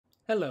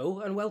Hello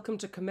and welcome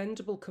to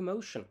Commendable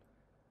Commotion.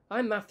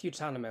 I'm Matthew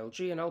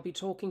Tanamelji and I'll be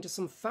talking to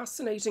some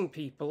fascinating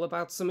people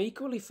about some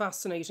equally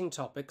fascinating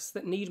topics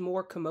that need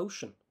more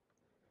commotion.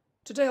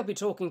 Today I'll be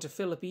talking to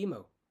Philip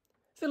Emo.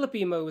 Philip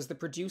Emo is the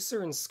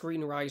producer and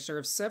screenwriter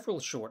of several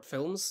short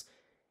films.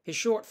 His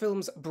short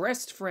films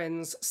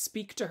Breastfriends,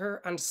 Speak to Her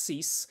and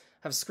Cease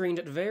have screened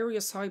at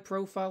various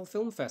high-profile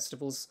film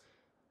festivals,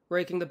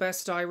 raking the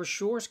Best Irish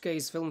Short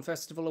Gaze Film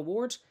Festival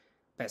Award,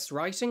 Best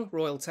Writing,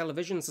 Royal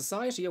Television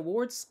Society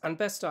Awards, and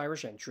Best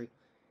Irish Entry.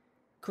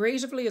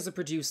 Creatively as a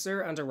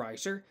producer and a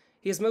writer,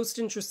 he is most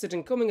interested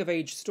in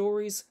coming-of-age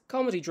stories,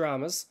 comedy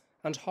dramas,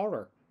 and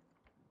horror.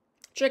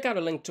 Check out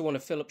a link to one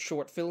of Philip's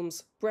short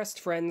films,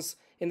 Breastfriends,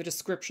 in the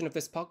description of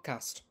this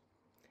podcast.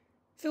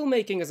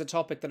 Filmmaking is a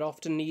topic that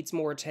often needs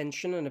more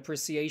attention and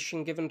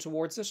appreciation given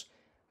towards it,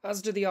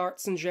 as do the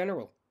arts in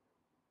general.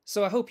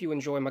 So I hope you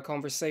enjoy my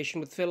conversation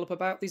with Philip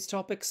about these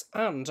topics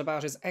and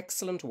about his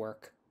excellent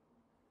work.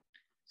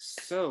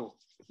 So,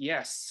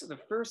 yes, the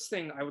first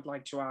thing I would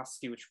like to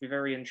ask you, which would be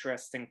very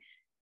interesting,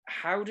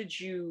 how did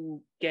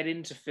you get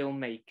into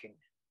filmmaking?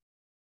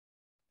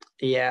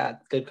 Yeah,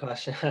 good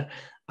question.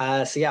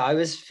 I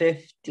was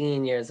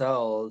 15 years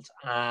old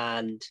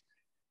and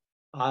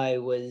I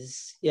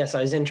was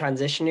in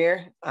transition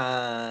year,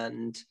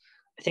 and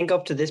I think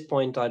up to this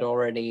point I'd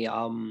already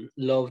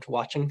loved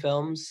watching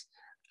films.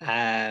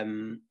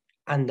 And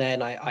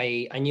then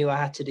I knew I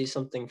had to do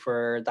something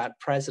for that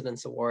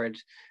President's Award,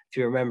 if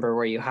you remember,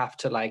 where you have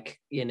to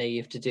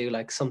you have to do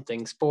like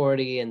something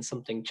sporty and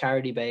something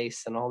charity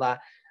based and all that.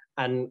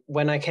 And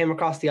when I came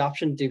across the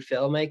option to do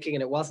filmmaking,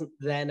 and it wasn't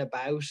then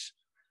about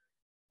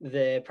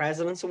the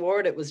President's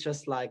Award, it was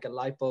just like a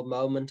light bulb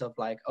moment of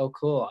like, oh,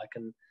 cool, I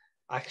can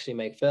actually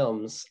make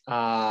films.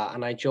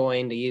 And I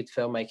joined a youth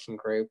filmmaking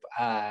group,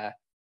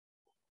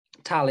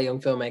 Tally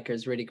Young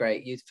Filmmakers, really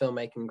great youth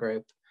filmmaking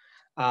group.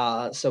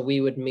 So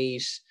we would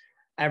meet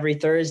every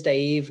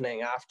Thursday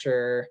evening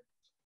after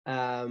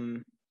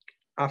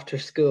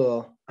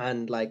school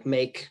and like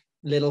make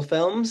little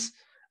films,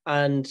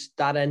 and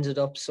that ended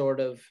up sort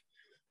of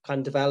kind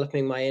of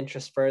developing my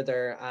interest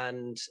further,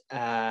 and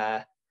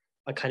I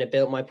kind of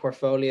built my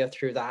portfolio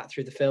through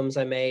the films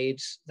I made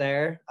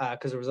there,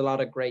 because there was a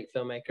lot of great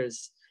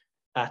filmmakers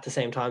at the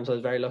same time, so I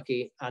was very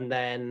lucky. And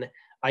then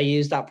I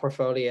used that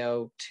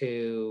portfolio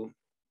to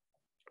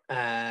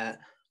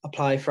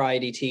apply for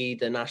IDT,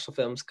 the National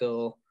Film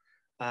School.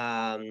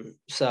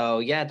 So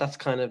yeah, that's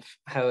kind of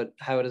how it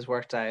has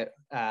worked out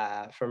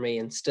for me,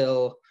 and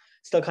still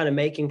kind of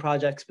making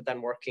projects, but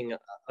then working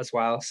as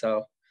well.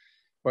 So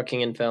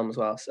working in film as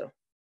well. So.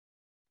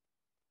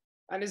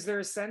 And is there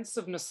a sense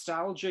of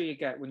nostalgia you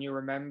get when you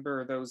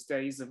remember those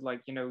days of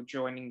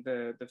joining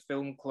the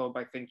film club,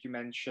 I think you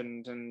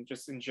mentioned, and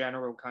just in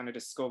general kind of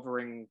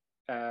discovering,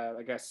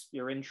 I guess,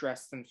 your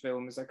interest in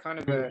film? Is that kind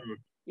of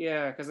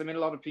yeah, because I mean, a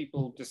lot of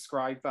people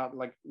describe that.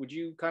 Like, would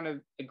you kind of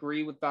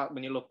agree with that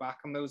when you look back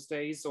on those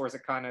days, or is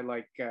it kind of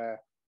like,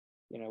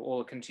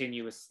 all a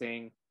continuous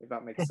thing, if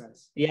that makes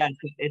sense? Yeah,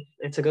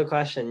 it's a good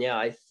question. Yeah,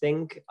 I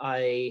think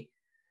I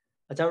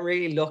don't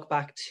really look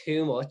back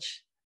too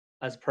much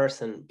as a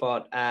person,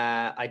 but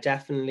I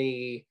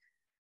definitely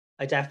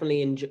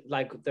enjoy,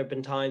 like, there have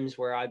been times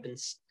where I've been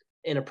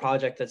in a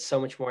project that's so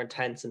much more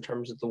intense in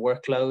terms of the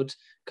workload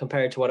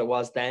compared to what it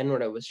was then,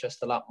 where it was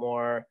just a lot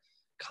more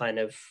kind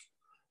of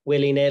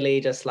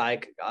willy-nilly, just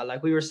like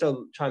we were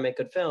still trying to make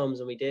good films,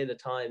 and we did at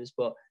times,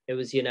 but it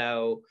was,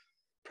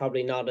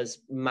 probably not as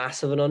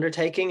massive an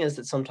undertaking as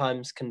it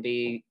sometimes can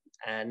be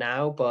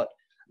now. But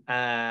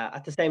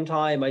at the same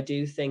time, I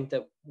do think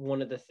that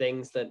one of the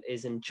things that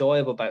is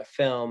enjoyable about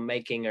film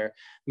making or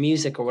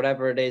music or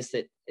whatever it is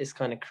that is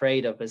kind of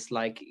creative is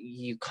like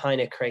you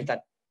kind of create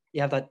that, you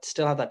have that,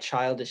 still have that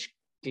childish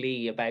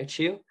glee about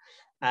you.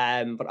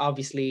 But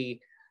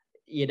obviously,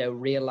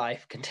 real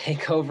life can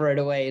take over it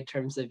away in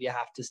terms of you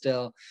have to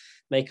still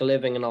make a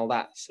living and all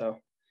that. So.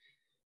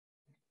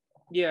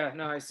 Yeah,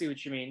 no, I see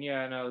what you mean.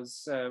 Yeah, no,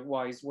 it's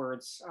wise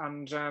words.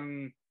 And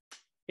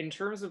in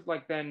terms of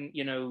then,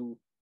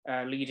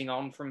 leading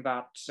on from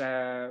that,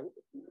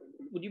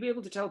 would you be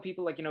able to tell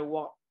people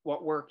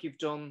what work you've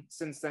done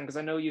since then? Because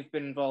I know you've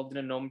been involved in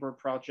a number of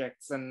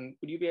projects, and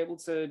would you be able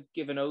to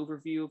give an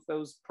overview of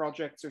those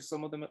projects, or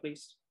some of them at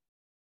least?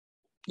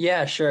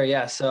 Yeah, sure.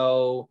 Yeah.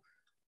 So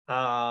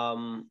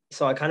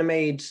I kind of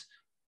made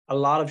a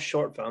lot of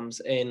short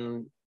films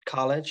in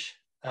college.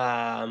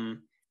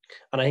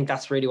 And I think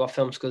that's really what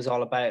film school is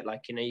all about.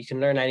 Like, you can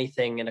learn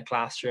anything in a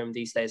classroom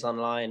these days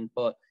online,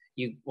 but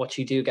what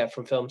you do get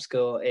from film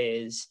school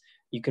is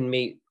you can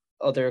meet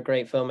other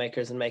great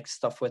filmmakers and make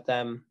stuff with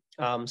them.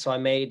 So I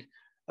made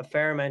a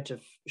fair amount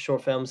of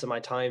short films in my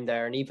time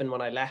there. And even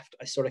when I left,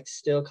 I sort of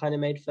still kind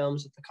of made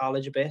films at the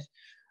college a bit.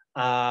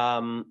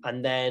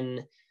 And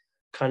then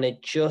kind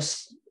of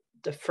just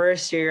the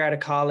first year out of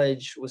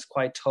college was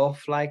quite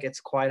tough. Like,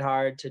 it's quite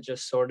hard to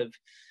just sort of,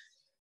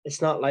 it's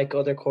not like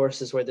other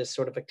courses where there's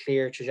sort of a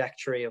clear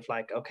trajectory of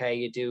like, okay,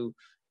 you do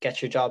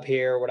get your job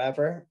here or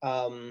whatever.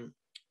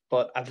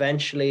 But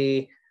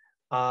eventually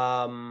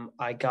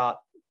I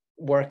got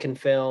work in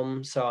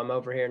film. So I'm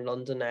over here in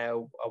London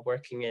now, I'm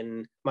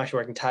actually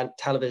working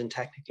television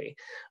technically.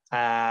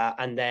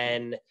 And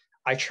then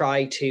I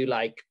try to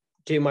like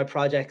do my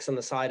projects on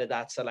the side of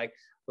that. So like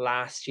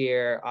last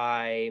year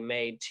I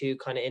made 2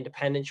 kind of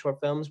independent short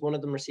films. One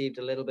of them received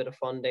a little bit of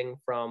funding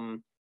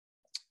from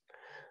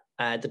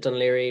the Dún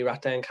Laoghaire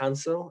Rat Down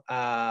Council.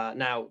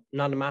 Now,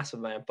 not a massive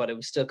amount, but it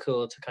was still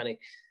cool to kind of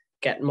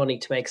get money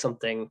to make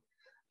something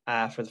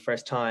for the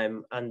first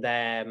time, and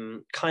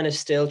then kind of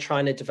still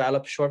trying to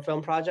develop short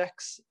film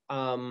projects.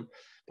 But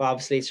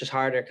obviously it's just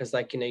harder because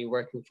like, you're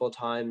working full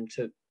time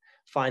to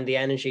find the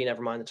energy,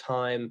 never mind the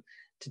time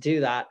to do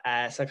that.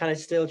 So kind of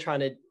still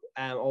trying to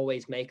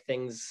always make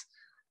things,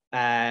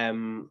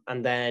 and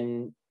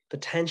then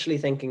potentially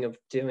thinking of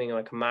doing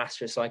like a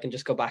master's so I can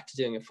just go back to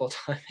doing it full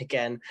time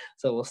again.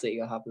 So we'll see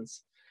what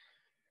happens.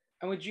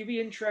 And would you be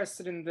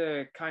interested in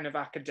the kind of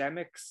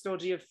academic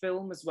study of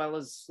film as well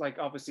as like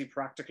obviously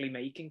practically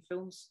making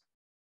films?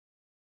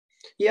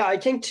 Yeah, I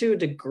think to a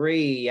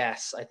degree,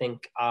 yes. I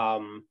think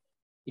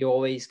you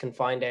always can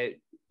find out,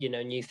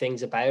 new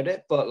things about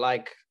it, but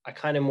like I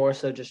kind of more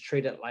so just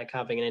treat it like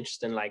having an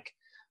interest in like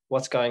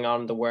what's going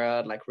on in the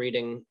world, like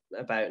reading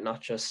about,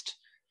 not just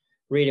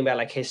reading about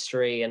like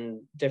history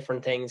and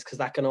different things, because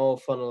that can all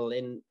funnel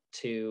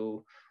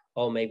into,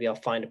 oh, maybe I'll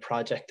find a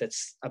project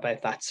that's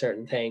about that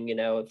certain thing,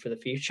 for the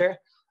future.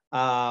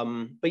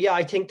 But yeah,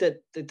 I think that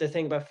the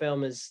thing about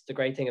film is, the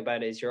great thing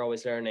about it is you're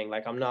always learning.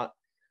 Like I'm not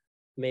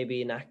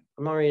really an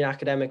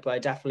academic, but I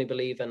definitely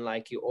believe in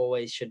like you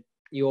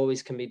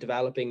always can be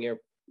developing your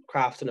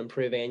craft and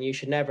improving, and you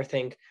should never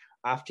think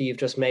after you've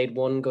just made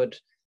one good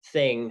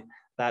thing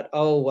that,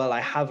 oh well,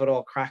 I have it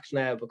all cracked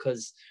now,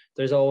 because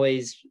there's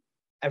always,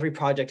 every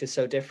project is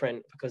so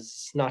different, because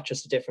it's not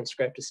just a different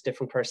script, it's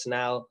different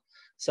personnel.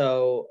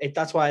 So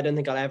that's why I don't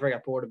think I'll ever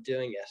get bored of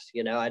doing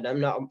it. I'm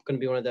not going to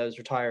be one of those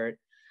retired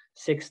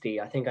 60.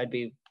 I think I'd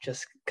be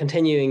just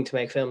continuing to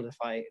make films if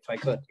I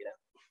could.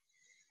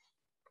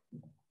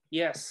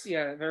 Yes,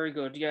 yeah, very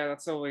good. Yeah,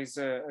 that's always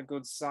a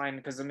good sign,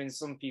 because I mean,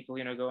 some people,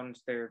 go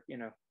into their,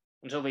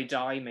 until they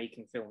die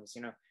making films.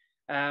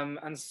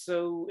 And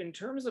so in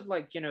terms of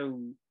like,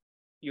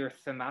 your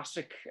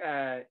thematic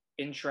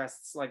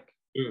interests, like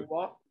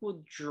what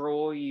would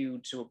draw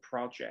you to a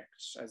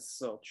project as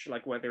such,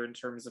 like whether in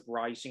terms of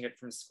writing it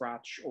from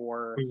scratch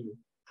or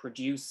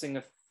producing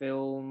a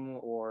film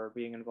or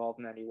being involved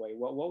in any way?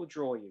 What would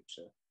draw you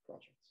to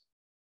projects?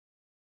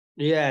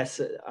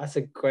 Yes, that's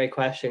a great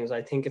question, because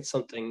I think it's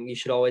something you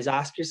should always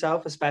ask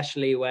yourself,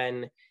 especially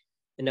when,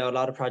 a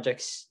lot of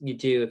projects you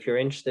do, if you're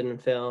interested in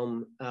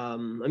film,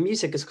 and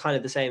music is kind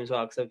of the same as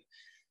well, because I've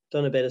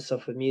done a bit of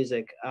stuff with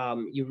music.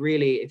 You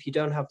really, if you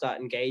don't have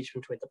that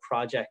engagement with the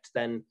project,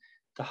 then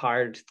the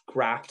hard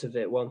graft of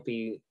it won't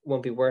be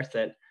worth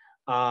it.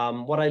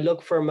 What I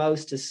look for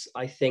most is,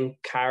 I think,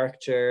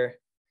 character.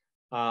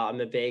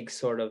 I'm a big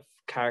sort of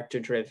character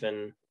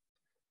driven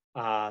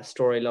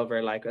story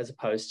lover, like, as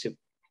opposed to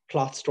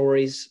plot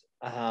stories,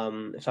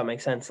 if that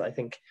makes sense. I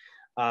think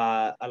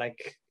I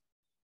like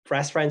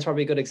Breastfriends,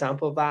 probably a good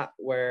example of that,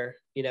 where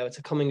it's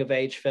a coming of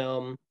age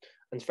film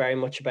and it's very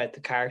much about the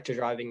character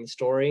driving the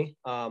story.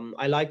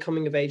 I like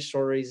coming of age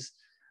stories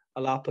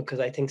a lot, because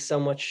I think so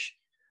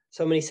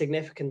many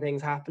significant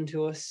things happen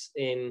to us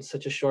in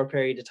such a short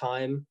period of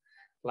time,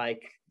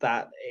 like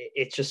that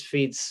it just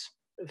feeds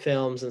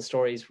films and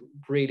stories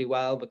really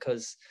well,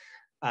 because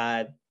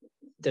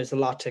there's a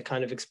lot to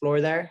kind of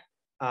explore there.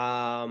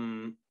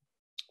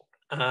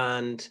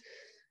 And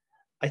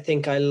I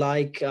think I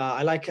like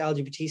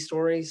LGBT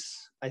stories.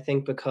 I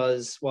think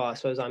because, well, I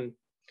suppose I'm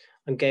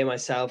gay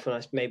myself,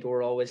 and maybe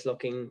we're always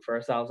looking for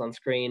ourselves on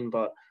screen,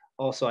 but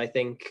also I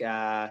think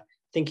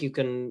you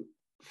can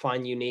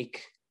find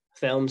unique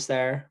films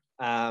there,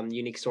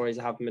 unique stories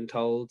that haven't been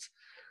told.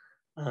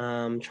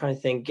 Trying to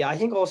think. Yeah, I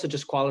think also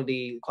just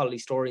quality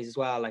stories as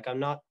well. Like I'm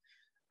not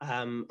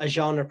a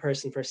genre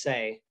person per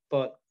se,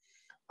 but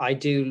I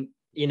do,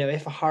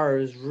 if a horror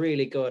is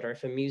really good, or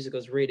if a musical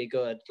is really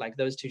good, like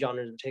those 2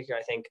 genres in particular,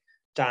 I think,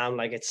 damn,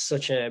 like it's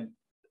such a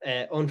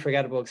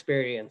unforgettable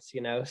experience.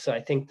 So I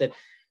think that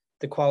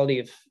the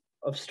quality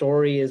of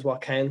story is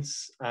what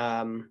counts,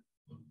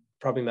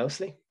 probably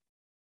mostly.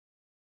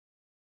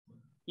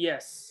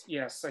 Yes,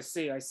 I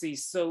see.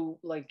 So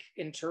like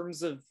in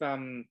terms of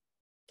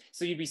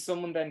so you'd be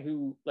someone then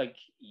who, like,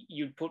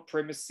 you'd put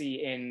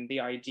primacy in the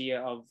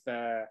idea of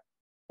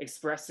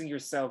expressing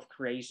yourself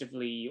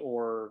creatively,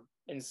 or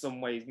in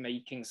some ways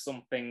making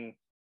something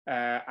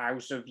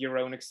out of your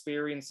own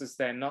experiences,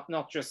 then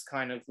not just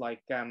kind of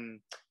like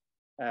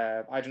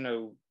I don't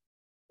know,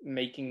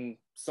 making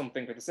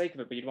something for the sake of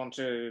it, but you'd want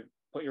to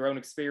put your own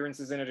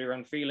experiences in it, your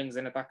own feelings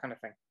in it, that kind of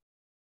thing.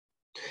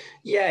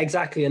 Yeah,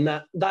 exactly. And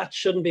that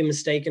shouldn't be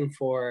mistaken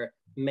for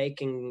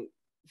making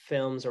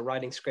films or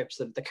writing scripts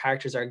that the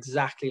characters are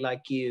exactly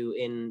like you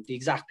in the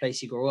exact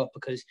place you grew up,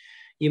 because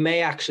you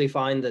may actually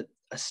find that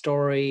a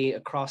story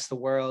across the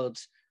world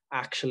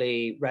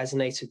actually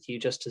resonates with you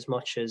just as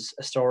much as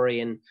a story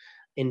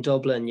in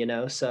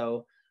Dublin.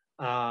 So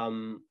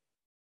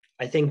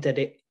I think that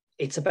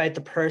it's about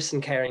the person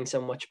caring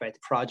so much about the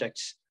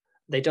project.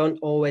 They don't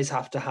always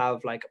have to have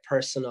like a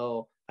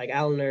personal, like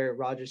Eleanor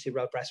Rogers, who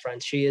wrote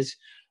Breastfriends. She is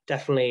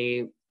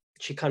definitely,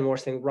 she kind of more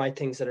write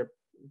things that are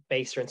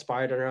based or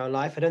inspired on her own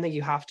life. I don't think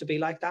you have to be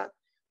like that,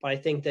 but I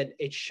think that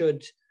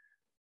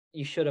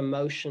you should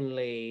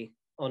emotionally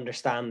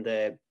understand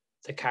the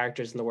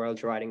characters in the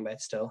world you're writing about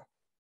still.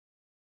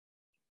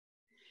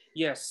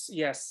 Yes,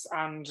 yes.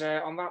 And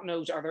on that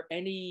note, are there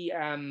any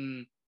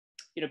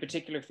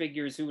particular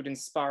figures who would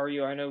inspire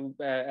you? I know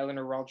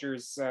Eleanor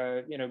Rogers,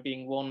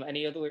 being one.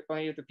 Any other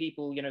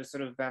people,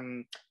 sort of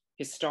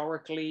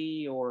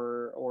historically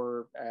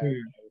or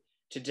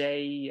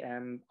today,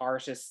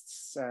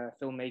 artists,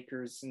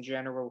 filmmakers in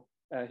general,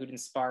 who'd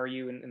inspire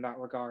you in that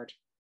regard?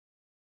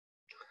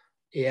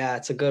 Yeah,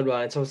 it's a good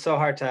one. It's so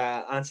hard to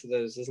answer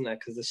those, isn't it?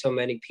 Because there's so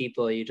many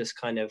people you just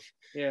kind of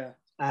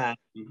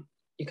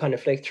you kind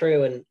of flick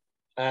through.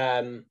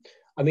 And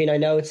I mean, I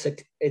know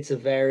it's a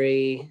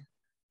very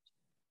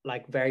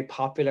very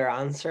popular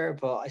answer,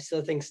 but I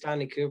still think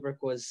Stanley Kubrick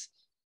was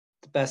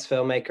the best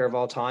filmmaker of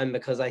all time,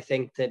 because I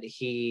think that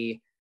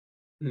he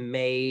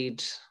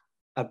made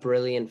a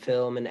brilliant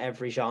film in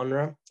every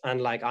genre.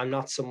 And like, I'm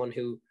not someone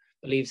who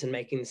believes in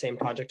making the same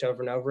project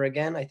over and over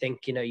again. I think,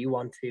 you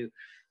want to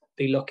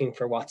be looking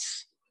for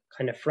what's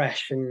kind of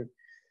fresh and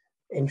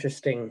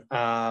interesting.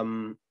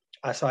 So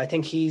I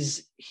think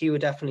he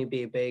would definitely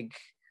be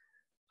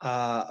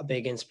a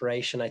big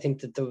inspiration. I think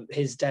that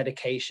his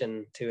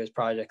dedication to his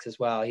projects as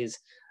well. He's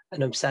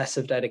an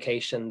obsessive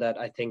dedication that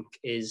I think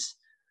is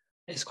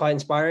quite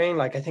inspiring.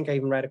 Like, I think I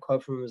even read a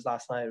quote from him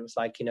last night. It was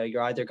like,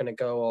 you're either going to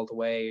go all the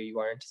way or you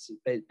aren't.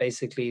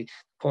 Basically, the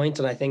point.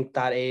 And I think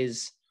that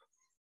is,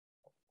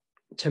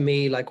 to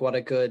me, like what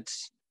a good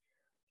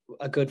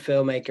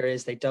filmmaker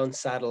is. They don't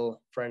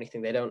settle for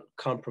anything. They don't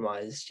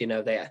compromise.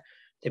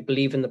 They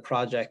believe in the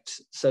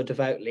project so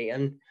devoutly.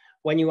 And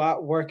when you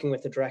are working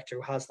with a director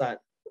who has that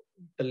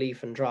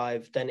belief and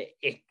drive, then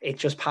it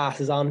just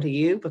passes on to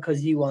you,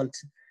 because you want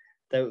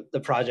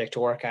the project to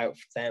work out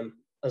for them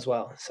as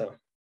well. So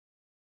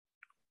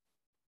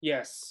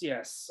yes.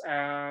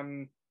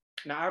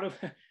 Now,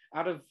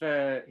 out of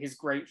his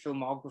great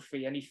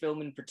filmography, any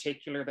film in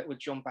particular that would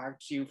jump out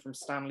to you from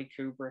Stanley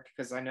Kubrick?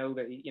 Because I know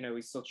that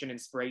he's such an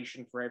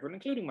inspiration for everyone,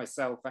 including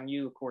myself and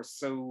you, of course.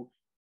 So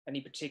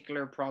any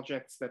particular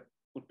projects that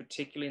would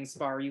particularly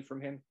inspire you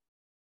from him?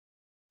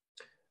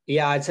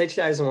 Yeah, I'd say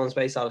 2001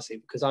 Space Odyssey,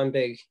 because I'm a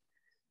big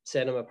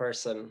cinema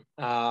person.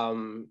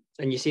 And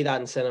you see that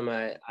in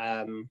cinema.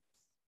 I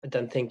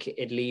don't think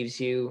it leaves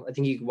you. I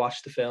think you can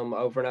watch the film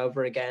over and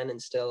over again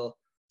and still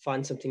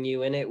find something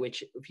new in it,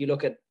 which, if you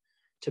look at,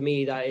 to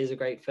me, that is a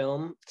great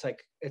film.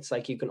 It's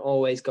like you can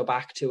always go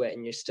back to it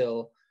and you're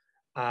still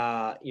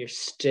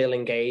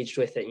engaged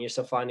with it and you're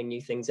still finding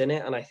new things in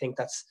it. And I think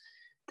that's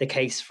the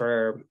case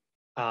for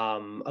a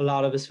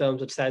lot of his films.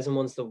 But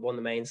 2001's the one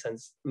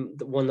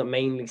that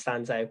mainly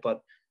stands out.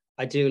 But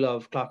I do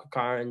love Clockwork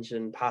Orange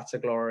and Paths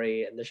of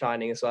Glory and The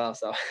Shining as well.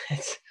 So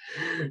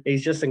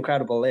he's just an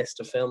incredible list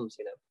of films,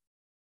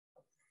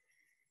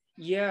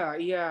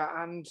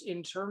 Yeah. And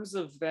in terms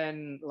of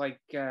then, like,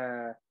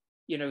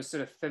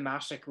 sort of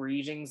thematic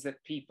readings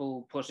that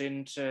people put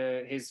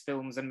into his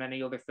films and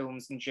many other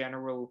films in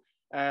general,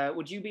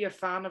 would you be a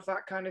fan of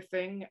that kind of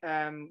thing?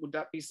 Would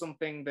that be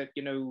something that,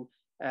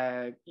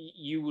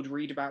 you would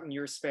read about in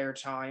your spare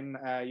time?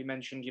 You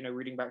mentioned,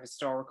 reading about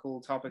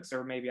historical topics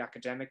or maybe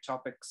academic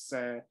topics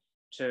to,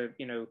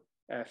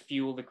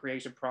 fuel the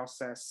creative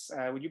process.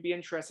 Would you be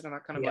interested in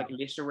that kind of like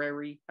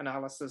literary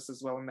analysis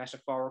as well,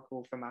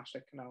 metaphorical,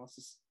 thematic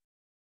analysis?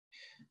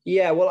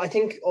 Yeah, well, I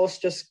think also,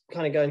 just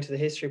kind of go back to the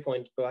history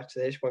point for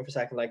a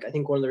second. Like, I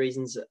think one of the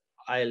reasons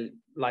I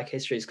like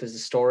history is because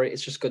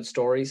it's just good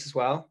stories as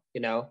well.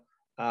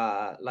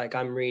 Like,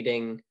 I'm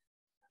reading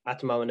at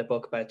the moment a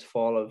book about the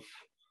fall of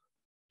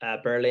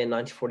Berlin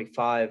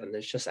 1945, and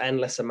there's just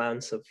endless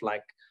amounts of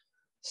like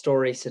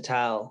stories to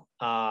tell.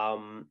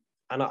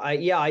 And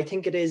I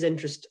think it is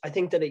interesting. I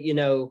think that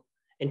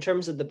in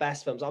terms of the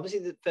best films, obviously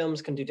the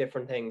films can do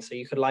different things. So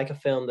you could like a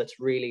film that's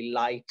really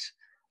light,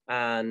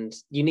 and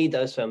you need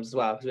those films as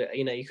well.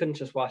 You couldn't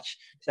just watch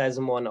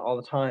 2001 all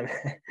the time.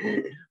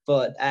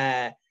 But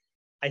I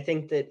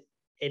think that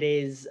it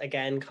is,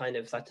 again, kind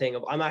of that thing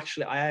of,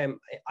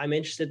 I'm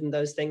interested in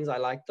those things. I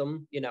like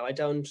them. I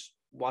don't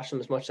watch them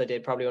as much as I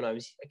did probably when I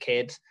was a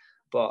kid,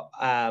 but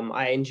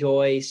I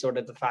enjoy sort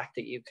of the fact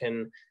that you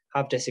can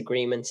have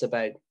disagreements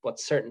about what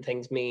certain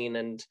things mean.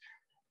 And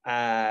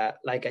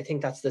like, I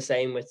think that's the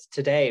same with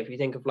today. If you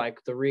think of like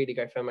the really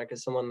great filmmakers,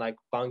 someone like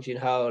Bong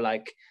Joon-ho,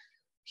 like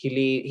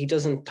he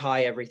doesn't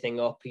tie everything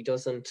up. He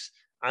doesn't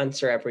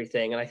answer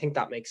everything. And I think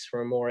that makes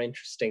for a more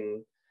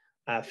interesting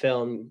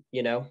film,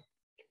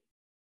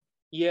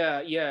 Yeah,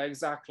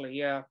 exactly.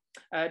 Yeah.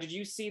 Did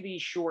you see the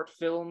short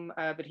film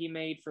that he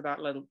made for that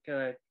little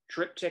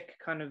triptych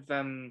kind of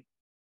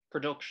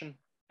production?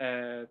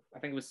 I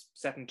think it was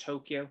set in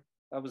Tokyo.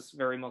 That was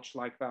very much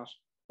like that,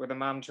 where the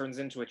man turns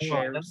into a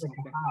chair or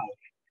something.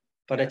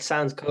 But it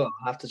sounds cool.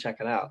 I'll have to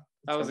check it out.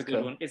 That was a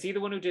good one. Is he the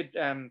one who did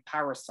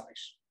Parasite?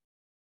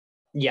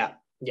 Yeah,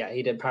 yeah,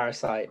 he did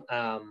Parasite.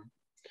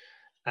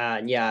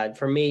 And yeah,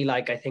 for me,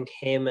 like I think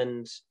him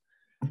and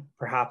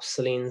perhaps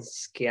Celine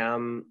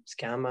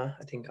Sciamma,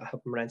 I think I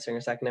hope I'm pronouncing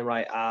her second name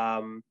right.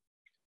 Are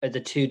the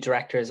two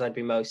directors I'd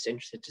be most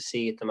interested to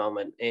see at the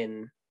moment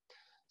in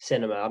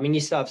cinema. I mean,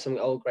 you still have some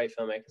old great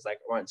filmmakers like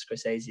Martin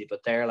Scorsese, but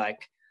they're like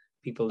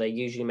people they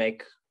usually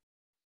make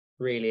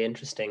really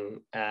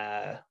interesting,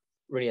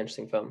 really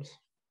interesting films.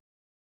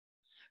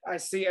 I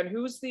see. And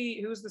who's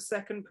the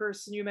second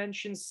person you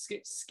mentioned?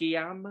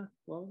 Skiam?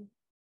 Well,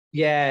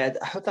 Yeah,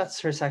 I hope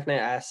that's her second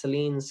name.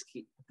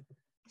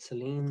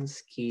 Celine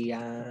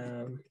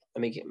Sciamma.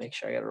 Let me make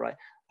sure I get it right.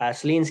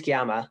 Celine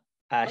Sciamma.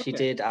 She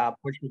okay. did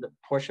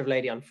Portrait of a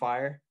Lady on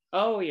Fire.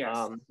 Oh yes,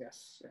 Um,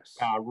 yes, yes.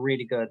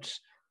 really good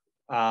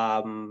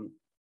um,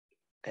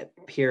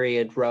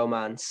 period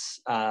romance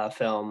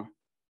film.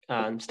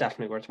 It's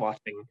definitely worth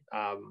watching.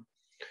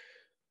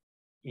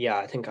 Yeah,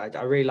 I think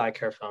I really like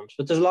her films,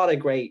 but there's a lot of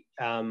great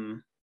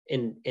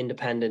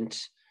independent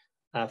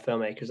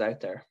filmmakers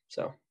out there.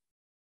 So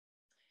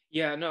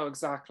Yeah, no,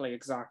 exactly,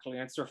 exactly.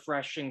 And it's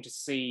refreshing to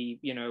see,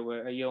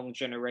 a young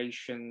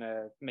generation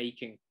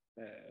making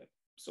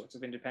sorts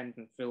of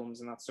independent films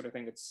and that sort of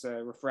thing. It's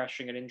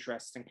refreshing and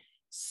interesting.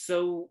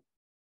 So,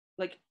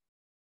 like,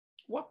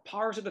 what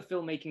part of the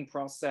filmmaking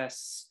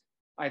process,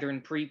 either in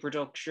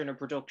pre-production or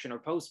production or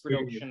mm.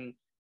 post-production,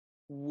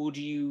 would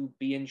you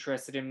be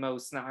interested in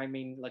most? Now, I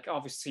mean, like,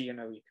 obviously, you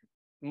can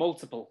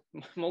multiple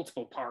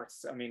multiple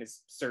parts. I mean,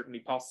 it's certainly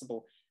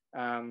possible.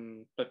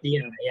 But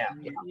Yeah, yeah,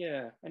 yeah,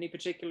 yeah, any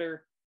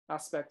particular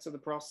aspects of the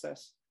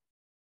process?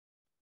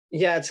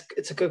 yeah.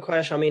 It's a good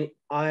question. I mean,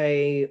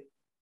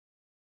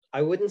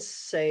 I wouldn't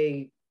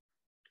say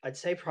I'd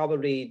say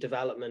probably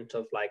development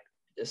of like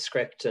the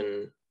script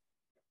and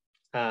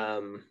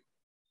um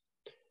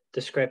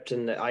the script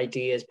and the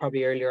idea is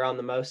probably earlier on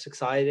the most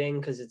exciting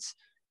because it's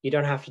you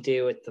don't have to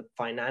deal with the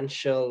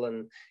financial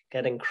and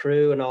getting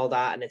crew and all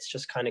that, and it's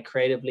just kind of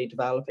creatively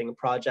developing a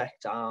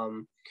project.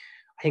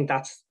 I think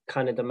that's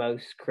kind of the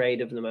most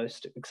creative and the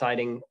most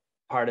exciting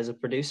part as a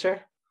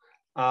producer.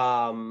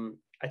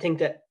 I think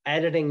that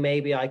editing,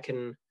 maybe I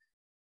can,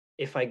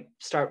 if I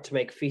start to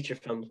make feature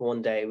films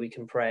one day, we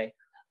can pray.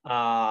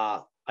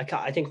 I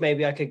think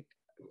maybe I could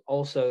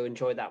also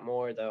enjoy that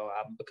more though,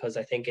 because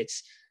I think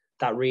it's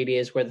that really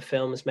is where the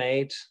film is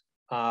made.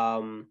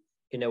 Um,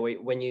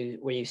 when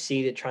you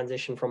see the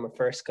transition from a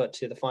first cut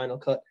to the final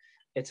cut,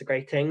 it's a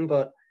great thing.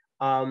 But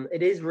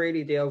it is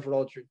really the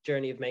overall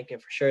journey of making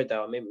it for sure,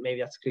 though. Maybe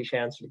that's a cliche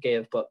answer to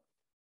give, but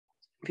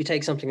if you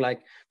take something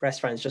like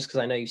Breastfriends, just because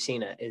I know you've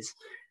seen it, is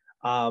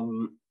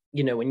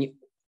when you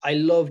I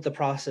love the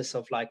process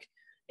of like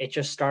it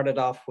just started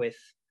off with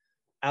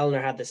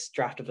Eleanor had this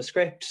draft of a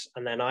script,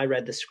 and then I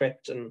read the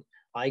script and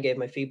I gave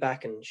my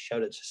feedback and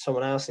showed it to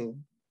someone else and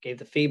gave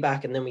the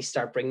feedback, and then we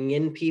start bringing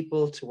in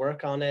people to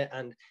work on it,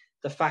 and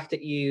the fact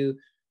that you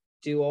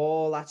do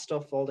all that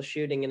stuff, all the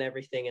shooting and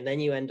everything, and then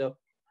you end up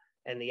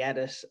in the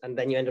edit, and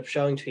then you end up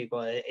showing to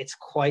people. It's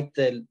quite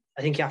the.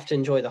 I think you have to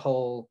enjoy the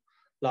whole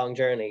long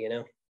journey.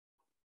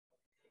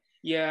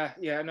 Yeah,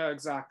 yeah, no,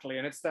 exactly.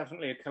 And it's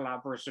definitely a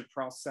collaborative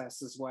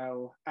process as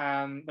well.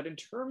 But in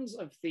terms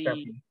of the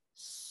Definitely.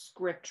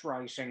 script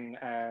writing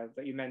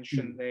that you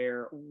mentioned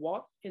there,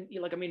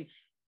 I mean,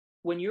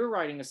 when you're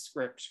writing a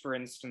script, for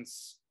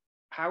instance,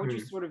 how would you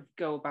Mm. sort of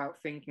go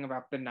about thinking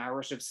about the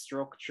narrative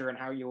structure and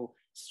how you'll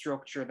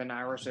structure the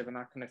narrative and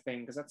that kind of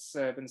thing? Because that's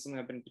been something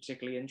I've been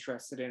particularly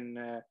interested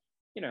in.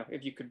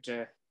 If you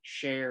could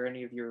share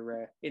any of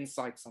your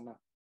insights on that.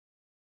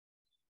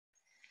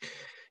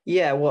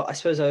 Yeah, well, I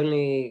suppose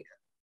only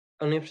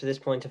up to this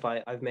point if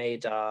I've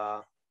made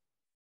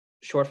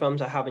short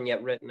films. I haven't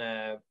yet written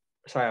a.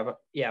 Sorry,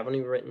 I've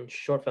only written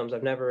short films.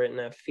 I've never written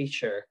a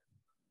feature,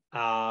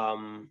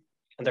 and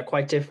they're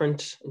quite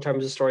different in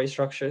terms of story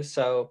structure.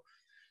 So,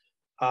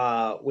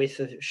 with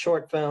a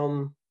short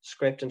film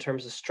script in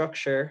terms of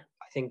structure,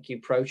 I think you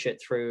approach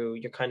it through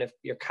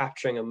you're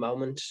capturing a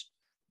moment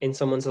in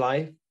someone's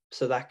life.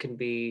 So that can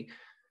be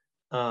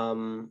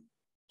um,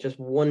 just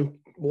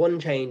one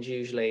change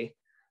usually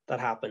that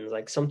happens.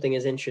 Like something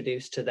is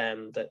introduced to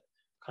them that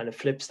kind of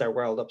flips their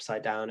world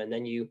upside down, and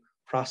then you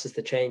process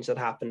the change that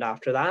happened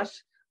after that.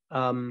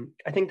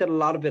 I think that a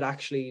lot of it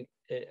actually,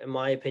 in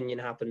my opinion,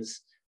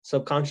 happens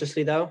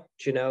subconsciously though.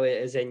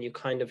 As in you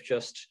kind of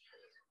just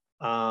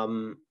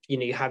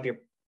you have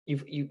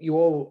you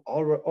all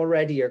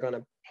already are going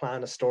to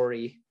plan a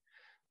story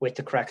with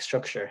the correct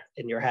structure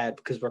in your head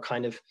because we're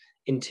kind of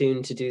in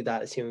tune to do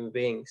that as human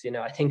beings.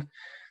 I think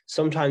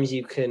sometimes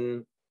you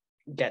can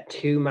get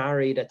too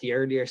married at the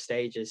earlier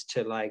stages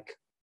to like,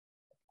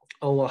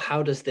 oh well,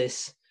 how does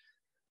this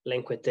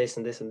link with this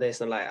and this and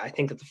this? And like I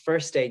think at the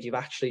first stage you've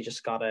actually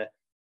just got to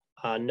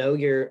know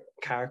your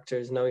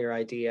characters, know your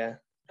idea,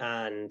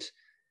 and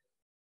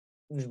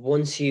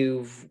once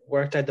you've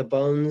worked out the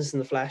bones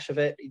and the flesh of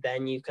it,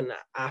 then you can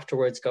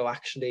afterwards go,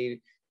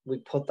 actually, we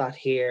put that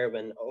here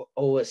and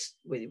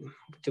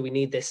do we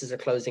need this as a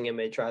closing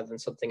image rather than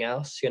something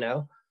else?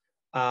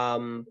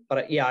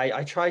 But yeah,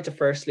 I try to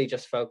firstly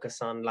just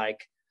focus on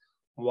like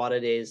what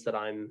it is that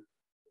I'm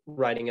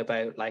writing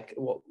about like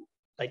what,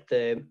 like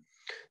the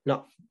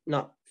not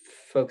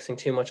focusing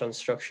too much on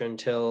structure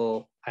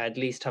until I at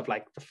least have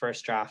like the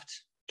first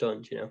draft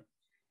done, you know.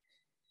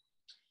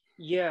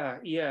 Yeah,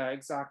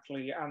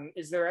 exactly.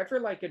 Is there ever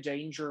like a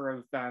danger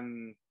of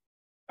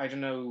I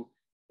don't know,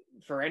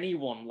 for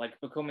anyone, like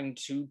becoming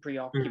too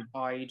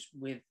preoccupied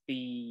with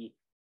the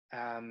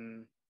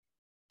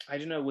I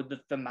don't know, with the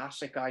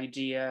thematic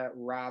idea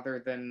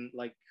rather than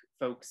like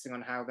focusing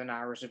on how the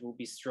narrative will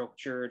be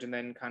structured, and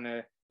then kind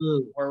of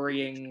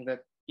worrying that,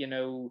 you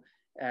know,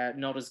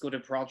 not as good a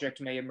project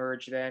may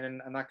emerge then,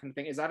 and that kind of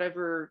thing. Is that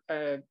ever,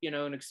 you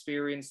know, an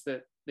experience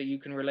that you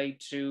can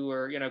relate to,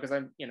 or, you know, because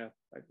I'm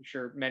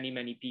sure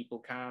many people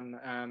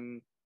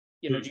can.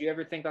 You know, do you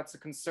ever think that's a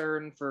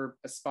concern for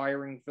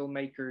aspiring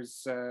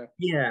filmmakers,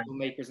 Yeah.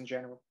 filmmakers in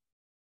general?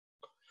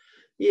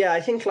 Yeah,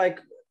 I think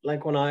like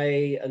when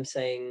I am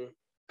saying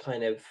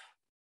kind of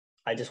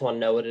I just want to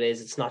know what it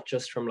is, it's not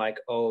just from like,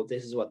 oh,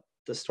 this is what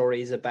the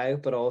story is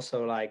about, but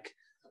also like,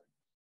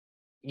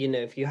 you know,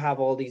 if you have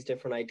all these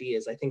different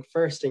ideas, I think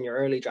first in your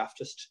early draft,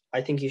 just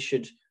I think you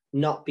should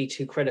not be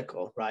too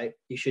critical, right?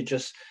 You should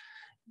just,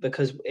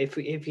 because if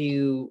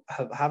you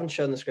haven't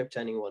shown the script to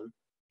anyone,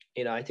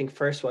 you know, I think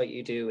first what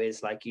you do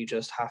is like you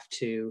just have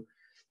to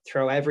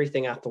throw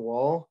everything at the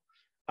wall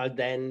and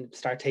then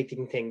start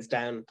taking things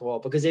down at the wall.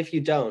 Because if you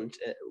don't,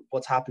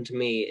 what's happened to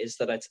me is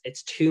that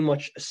it's too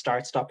much a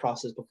start-stop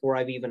process before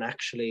I've even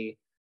actually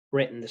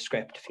written the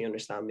script, if you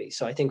understand me.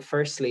 So I think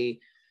firstly,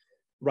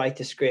 write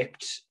the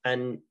script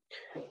and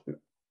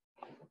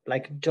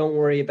like don't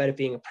worry about it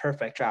being a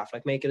perfect draft.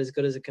 Like make it as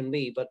good as it can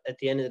be. But at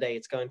the end of the day,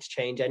 it's going to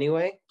change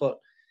anyway. But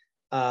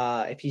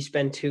if you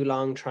spend too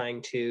long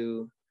trying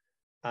to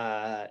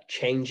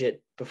change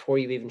it before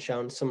you've even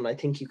shown someone, I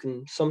think you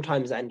can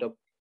sometimes end up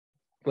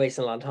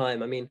wasting a lot of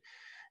time. I mean,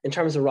 in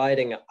terms of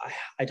writing,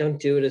 I don't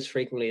do it as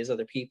frequently as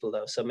other people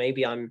though. So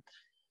maybe I'm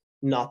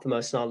not the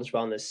most knowledgeable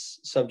on this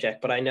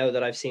subject, but I know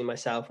that I've seen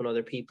myself and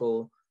other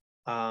people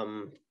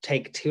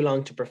take too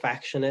long to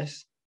perfection it.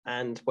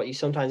 And what you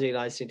sometimes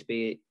realize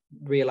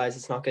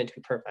it's not going to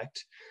be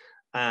perfect.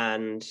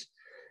 And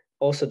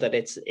also that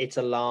it's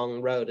a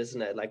long road,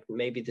 isn't it? Like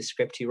maybe the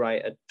script you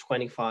write at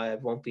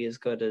 25 won't be as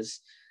good as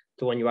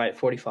the one you write at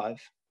 45.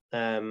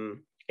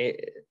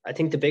 I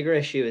think the bigger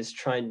issue is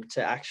trying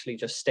to actually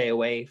just stay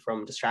away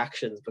from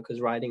distractions,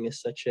 because writing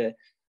is such a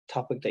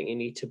topic that you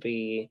need to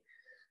be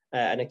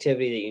an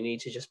activity that you need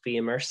to just be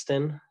immersed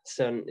in.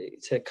 So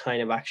to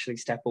kind of actually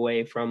step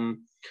away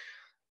from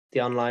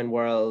the online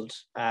world,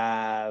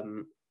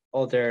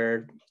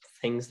 other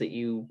things that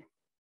you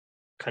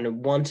kind of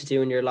want to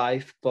do in your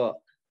life, but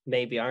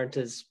maybe aren't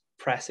as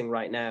pressing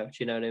right now. Do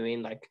you know what I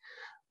mean? Like,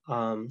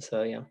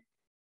 so yeah.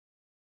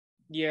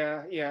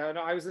 Yeah. And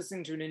I was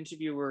listening to an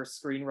interview where a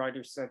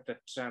screenwriter said that,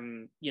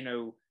 you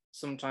know,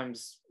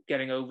 sometimes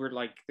getting over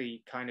like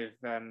the kind of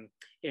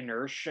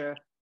inertia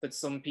that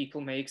some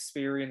people may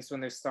experience when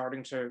they're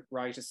starting to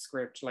write a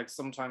script. Like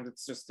sometimes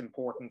it's just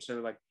important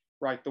to like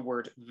write the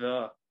word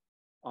 "the"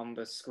 on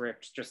the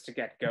script just to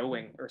get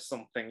going or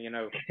something, you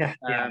know.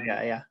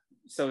 Yeah.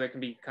 So there can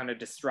be kind of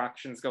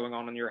distractions going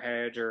on in your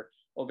head, or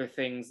other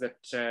things that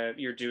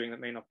you're doing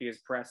that may not be as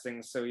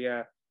pressing. So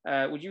yeah,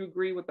 would you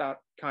agree with that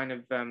kind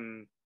of,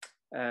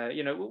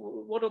 you know,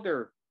 what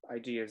other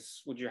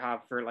ideas would you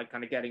have for like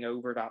kind of getting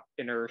over that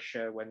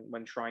inertia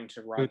when trying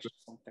to write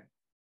something?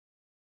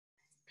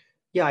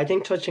 Yeah, I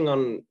think touching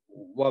on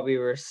what we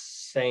were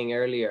saying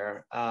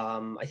earlier,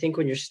 I think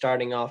when you're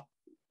starting off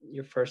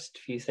your first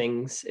few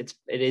things, it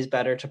is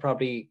better to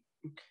probably,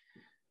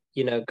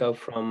 you know, go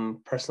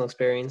from personal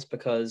experience,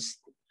 because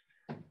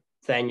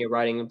then you're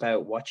writing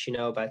about what you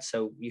know about.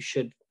 So you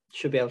should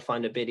be able to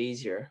find it a bit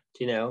easier,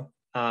 you know.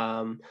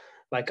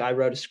 Like I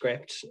wrote a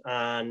script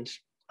and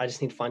I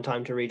just need to find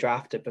time to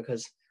redraft it,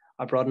 because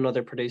I brought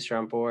another producer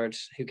on board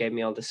who gave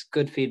me all this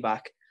good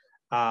feedback.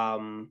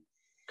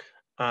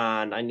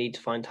 And I need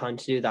to find time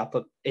to do that.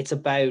 But it's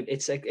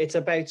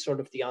about sort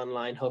of the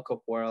online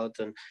hookup world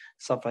and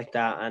stuff like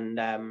that. And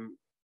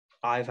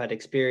I've had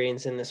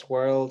experience in this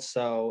world,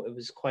 so it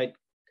was quite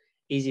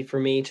easy for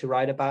me to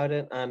write about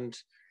it. And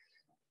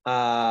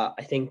I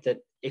think that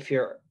if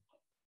you're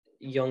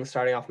young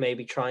starting off,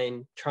 maybe try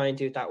and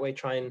do it that way.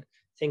 Try and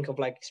think of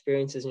like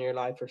experiences in your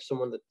life or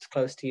someone that's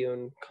close to you,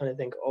 and kind of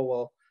think, oh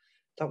well,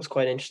 that was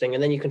quite interesting,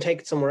 and then you can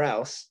take it somewhere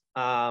else.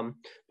 But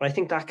I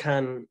think that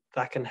can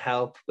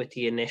help with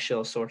the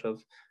initial sort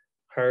of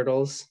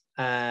hurdles.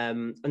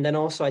 And then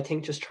also I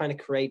think just trying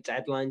to create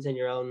deadlines in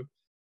your own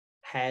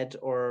head,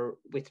 or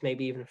with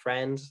maybe even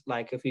friends.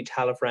 Like if you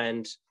tell a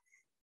friend,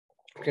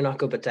 if you're not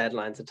good with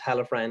deadlines, and tell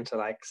a friend to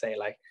like say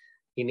like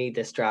you need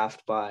this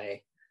draft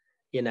by,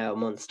 you know, a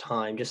month's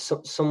time, just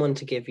someone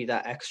to give you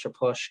that extra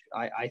push,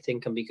 I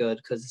think can be good,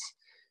 because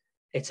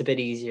it's a bit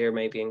easier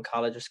maybe in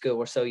college or school.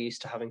 We're so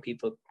used to having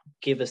people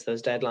give us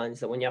those deadlines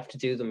that when you have to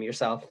do them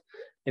yourself,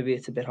 maybe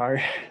it's a bit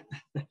harder.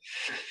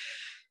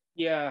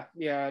 Yeah,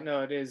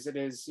 no, it is.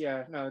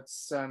 Yeah, no,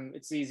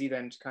 it's easy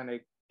then to kind of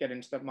get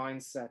into that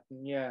mindset.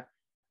 And yeah,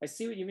 I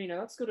see what you mean.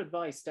 Now, that's good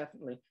advice,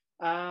 definitely.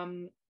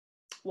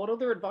 what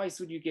other advice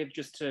would you give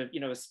just to,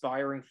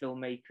 aspiring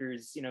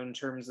filmmakers, in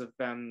terms of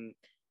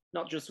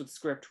not just with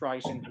script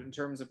writing, but in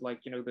terms of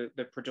like,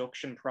 the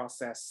production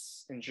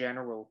process in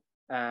general?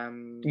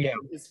 Yeah.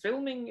 Is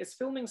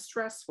filming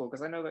stressful?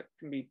 Because I know that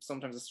can be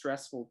sometimes a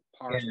stressful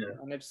part of it.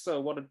 And if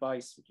so, what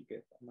advice would you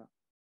give on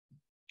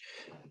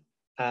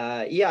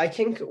that? Yeah, I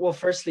think, well,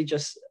 firstly,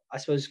 just I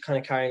suppose kind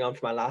of carrying on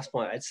from my last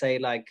point, I'd say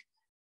like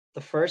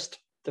the first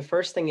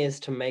thing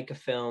is to make a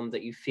film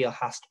that you feel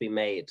has to be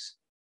made.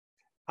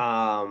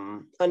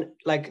 And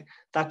like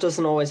that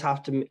doesn't always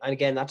have to, and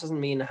again, that doesn't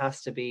mean it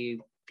has to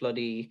be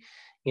bloody,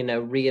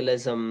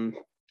 realism,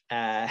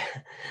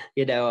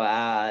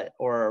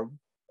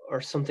 or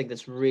something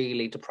that's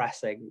really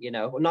depressing,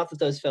 not that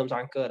those films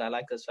aren't good. I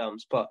like those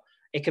films, but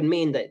it can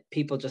mean that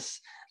people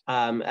just,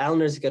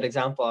 Eleanor's a good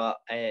example,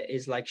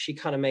 is like, she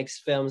kind of makes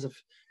films of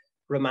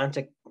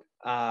romantic,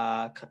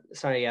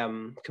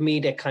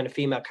 comedic kind of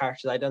female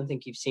characters I don't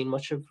think you've seen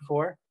much of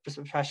before,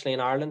 especially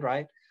in Ireland,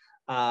 right?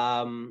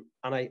 And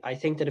I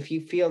think that if you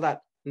feel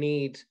that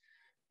need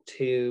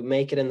to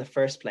make it in the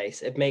first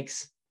place, it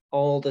makes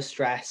all the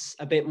stress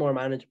a bit more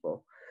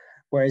manageable.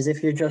 Whereas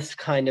if you're just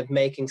kind of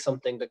making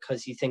something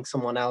because you think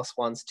someone else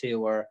wants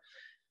to,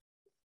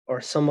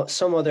 or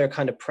some other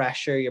kind of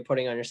pressure you're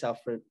putting on yourself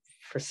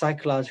for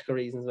psychological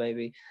reasons,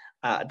 maybe,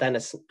 then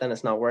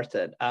it's not worth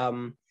it.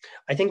 I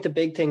think the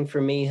big thing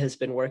for me has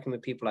been working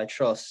with people I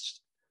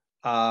trust,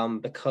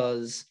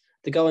 because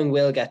the going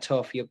will get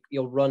tough.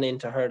 You'll run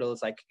into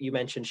hurdles. Like you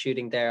mentioned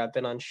shooting there. I've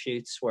been on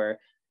shoots where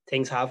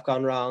things have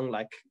gone wrong,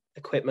 like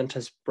equipment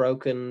has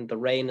broken, the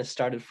rain has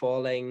started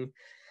falling.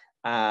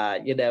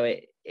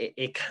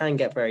 It can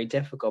get very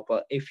difficult.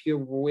 But if you're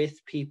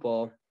with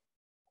people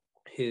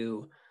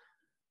who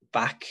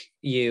back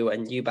you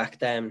and you back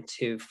them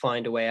to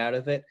find a way out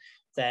of it,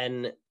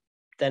 then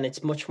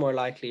it's much more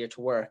likely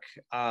to work.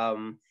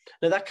 Now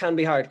that can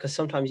be hard because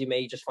sometimes you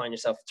may just find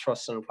yourself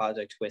thrust on a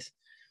project with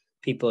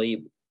people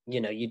you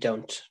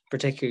don't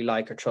particularly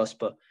like or trust,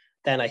 but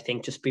then I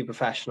think just be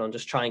professional and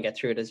just try and get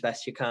through it as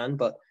best you can.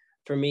 But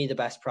for me, the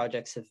best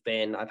projects have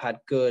been, I've had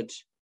good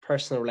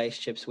personal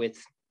relationships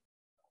with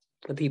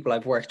the people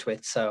I've worked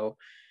with, so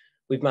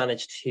we've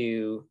managed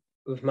to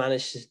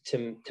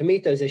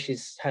meet those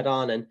issues head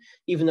on. And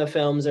even though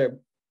films are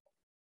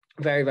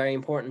very, very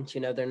important,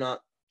 they're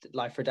not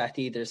life or death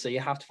either, so you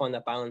have to find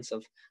that balance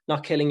of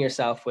not killing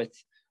yourself with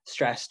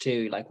stress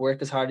too. Like,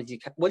 work as hard as you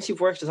can. Once you've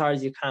worked as hard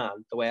as you can,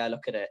 the way I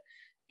look at it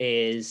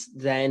is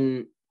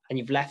then, and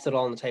you've left it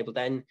all on the table,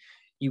 then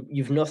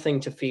you've nothing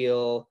to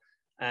feel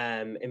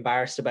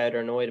embarrassed about or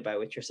annoyed about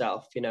with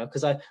yourself,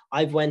 because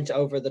I've went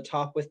over the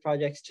top with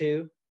projects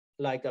too.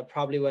 Like, I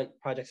probably went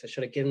projects I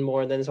should have given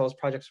more, and then there's those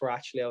projects where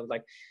actually I was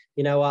like,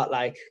 you know what,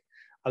 like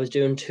I was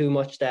doing too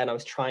much then, I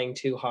was trying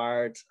too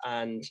hard,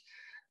 and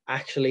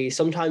actually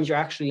sometimes you're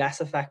actually less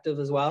effective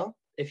as well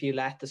if you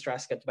let the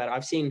stress get the better.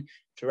 I've seen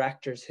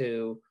directors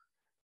who,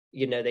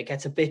 it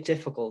gets a bit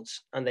difficult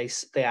and they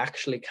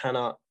actually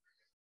cannot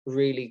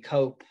really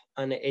cope,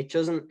 and it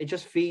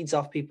just feeds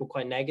off people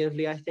quite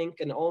negatively, I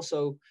think. And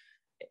also,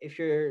 if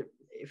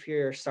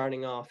you're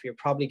starting off, you're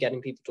probably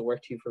getting people to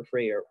work to you for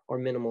free or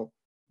minimal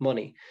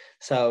money,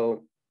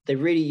 so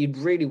you'd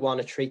really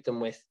want to treat them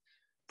with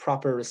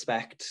proper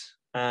respect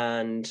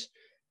and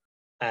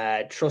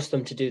trust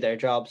them to do their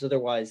jobs.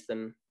 Otherwise,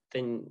 then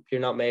you're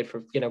not made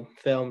for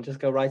film. Just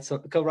go write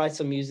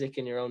some music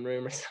in your own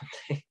room or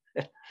something.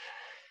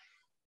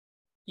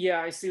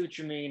 Yeah, I see what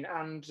you mean.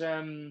 And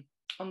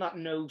on that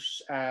note,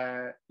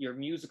 your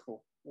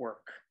musical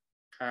work,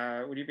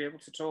 would you be able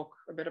to talk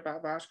a bit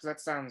about that? Because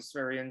that sounds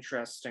very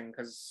interesting.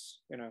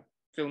 Because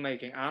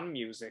filmmaking and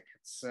music,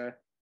 it's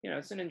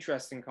an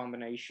interesting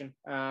combination.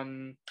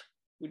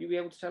 Would you be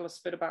able to tell us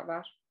a bit about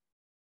that?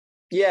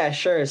 Yeah,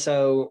 sure.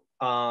 So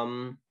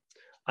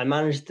I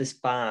managed this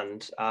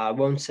band. I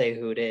won't say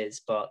who it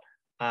is, but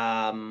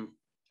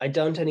I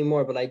don't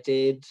anymore, but I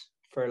did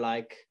for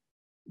like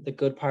the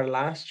good part of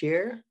last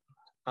year.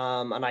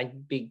 And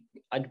I'd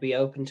be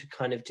open to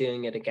kind of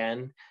doing it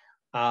again.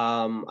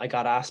 I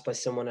got asked by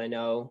someone I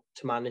know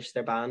to manage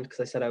their band because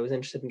I said I was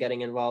interested in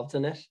getting involved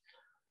in it.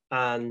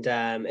 And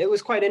it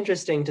was quite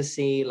interesting to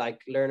see, like,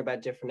 learn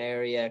about different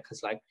area,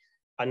 because like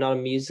I'm not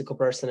a musical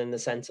person in the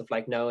sense of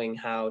like knowing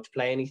how to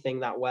play anything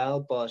that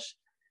well, but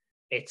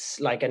it's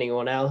like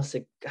anyone else,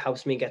 it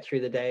helps me get through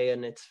the day,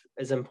 and it's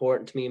as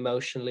important to me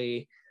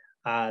emotionally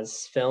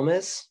as film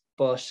is.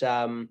 But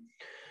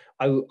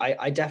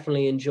I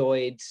definitely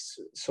enjoyed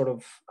sort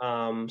of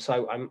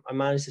so I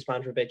managed this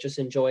band for a bit, just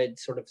enjoyed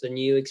sort of the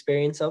new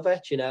experience of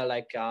it,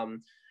 like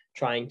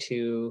trying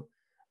to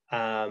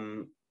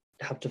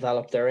help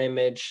develop their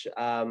image,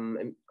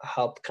 and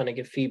help kind of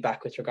give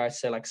feedback with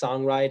regards to like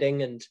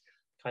songwriting, and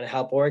kind of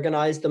help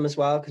organize them as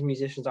well, because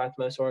musicians aren't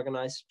the most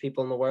organized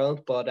people in the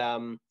world. But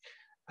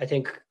I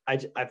think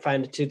I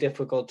found it too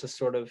difficult to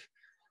sort of,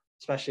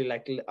 especially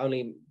like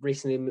only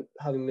recently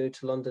having moved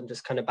to London,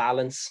 just kind of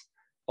balance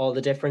all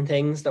the different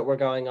things that were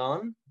going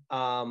on.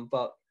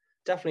 But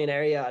definitely an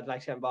area I'd like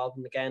to get involved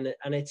in again.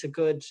 And I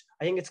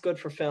think it's good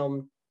for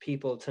film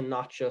people to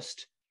not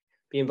just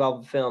be involved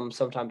with film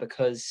sometimes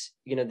because,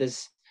 you know,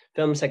 there's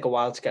films take a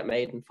while to get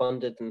made and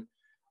funded and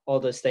all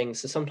those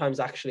things. So sometimes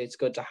actually it's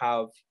good to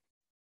have,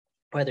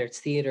 whether it's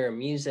theater or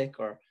music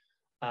or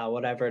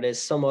whatever it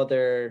is, some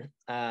other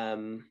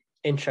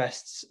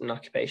interests and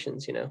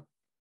occupations, you know.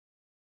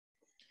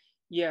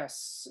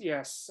 Yes,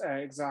 yes,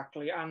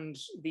 exactly. And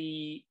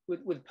the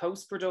with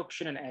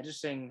post-production and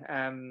editing,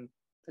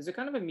 there's a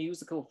kind of a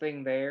musical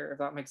thing there, if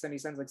that makes any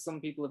sense. Like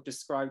some people have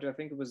described it, I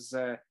think it was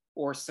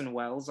Orson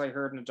Welles, I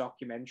heard in a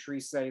documentary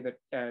say that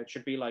it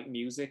should be like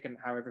music and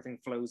how everything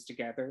flows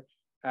together.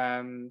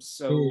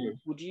 So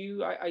would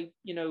you,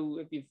 you know,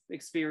 if you've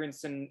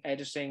experienced in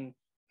editing,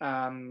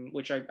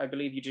 which I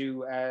believe you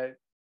do,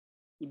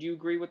 would you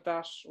agree with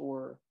that,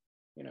 or,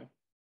 you know?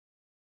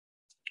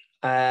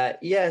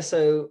 Yeah,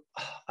 so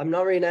I'm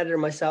not really an editor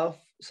myself,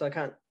 so I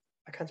can't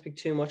speak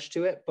too much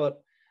to it,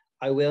 but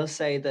I will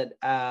say that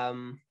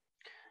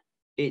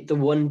the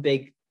one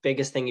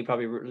biggest thing you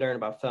probably learn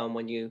about film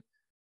when you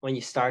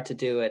start to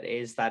do it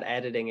is that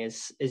editing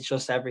is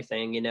just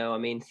everything, you know. I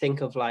mean,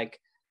 think of like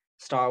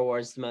Star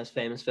Wars, the most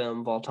famous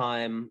film of all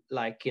time.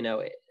 Like, you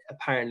know,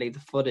 apparently the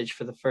footage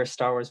for the first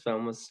Star Wars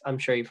film was, I'm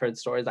sure you've heard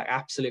stories, like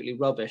absolutely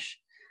rubbish.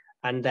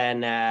 And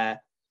then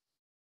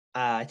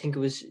I think it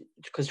was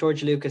because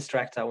George Lucas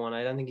directed that one.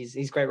 I don't think he's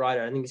a great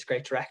writer. I think he's a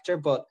great director,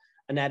 but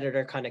an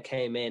editor kind of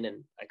came in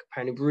and like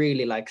apparently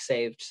really like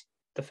saved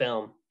the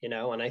film, you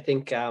know. And I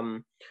think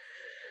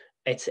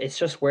it's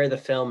just where the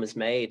film is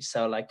made.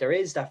 So like there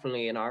is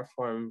definitely an art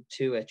form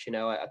to it, you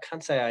know. I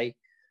can't say I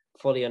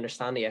fully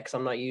understand it yet because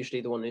I'm not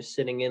usually the one who's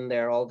sitting in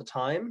there all the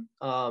time.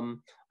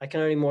 I can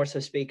only more so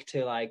speak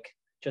to like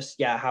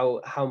just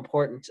how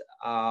important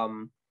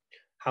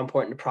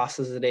the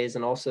process it is,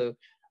 and also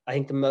I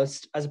think the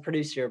most, as a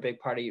producer, a big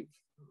part of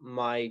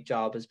my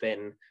job has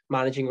been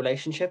managing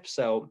relationships.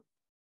 So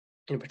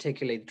in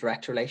particularly the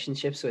direct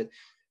relationships with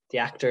the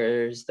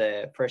actors,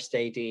 the first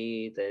AD,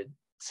 the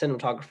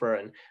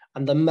cinematographer,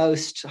 and the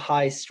most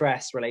high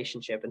stress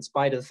relationship, in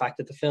spite of the fact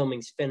that the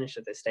filming's finished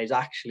at this stage,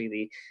 actually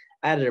the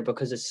editor,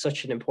 because it's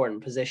such an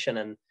important position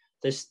and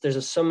there's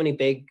so many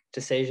big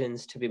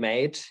decisions to be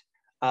made.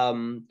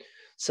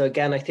 So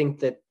again, I think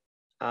that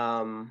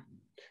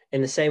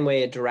in the same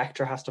way a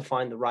director has to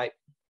find the right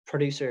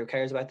producer who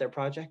cares about their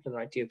project and the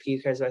right DOP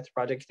who cares about the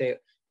project,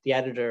 the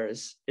editor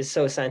is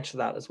so essential to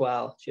that as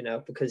well, you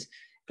know, because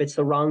if it's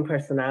the wrong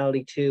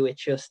personality too,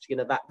 it's just, you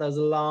know, that those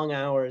long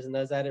hours in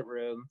those edit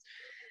room,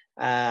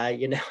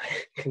 you know,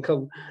 can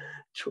come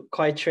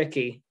quite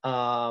tricky.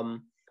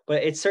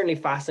 But it's certainly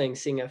fascinating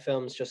seeing how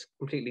films just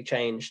completely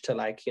change to,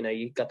 like, you know,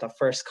 you got the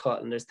first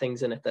cut and there's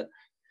things in it that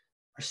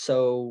are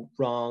so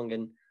wrong.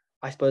 And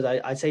I suppose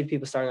I'd say to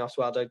people starting off as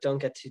well, don't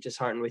get too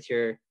disheartened with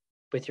your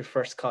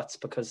first cuts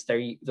because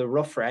they're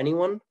rough for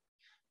anyone,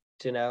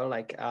 you know,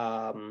 like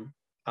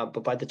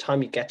but by the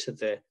time you get to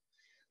the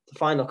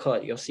final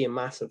cut, you'll see a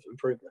massive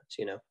improvement,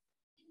 you know.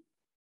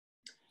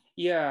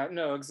 Yeah,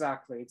 no,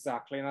 exactly,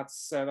 and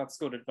that's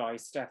good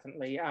advice,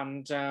 definitely.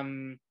 And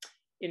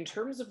in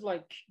terms of,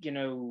 like, you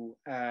know,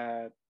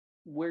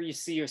 where you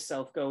see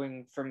yourself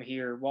going from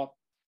here, what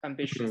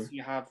ambitions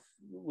you have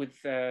with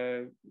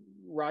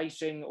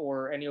writing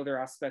or any other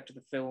aspect of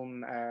the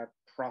film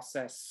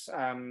process?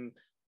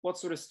 What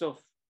sort of stuff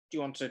do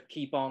you want to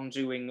keep on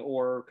doing,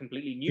 or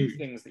completely new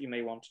things that you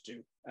may want to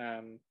do,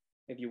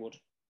 if you would?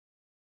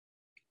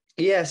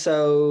 Yeah,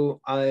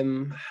 so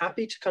I'm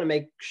happy to kind of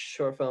make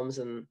short films,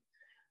 and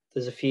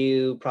there's a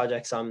few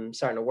projects I'm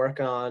starting to work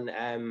on.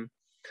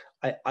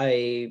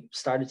 I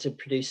started to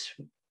produce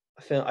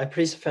a film. I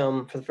produced a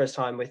film for the first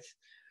time with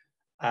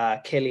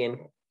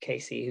Killian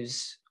Casey,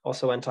 who's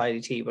also went to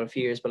IDT, but a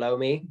few years below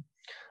me.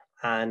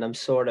 And I'm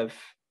sort of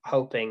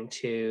hoping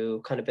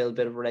to kind of build a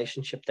bit of a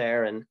relationship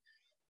there and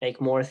make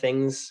more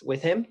things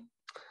with him.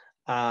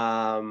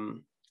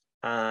 And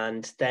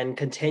then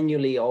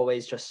continually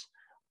always just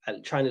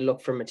trying to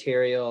look for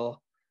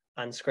material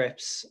and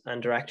scripts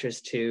and directors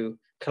to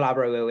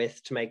collaborate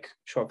with to make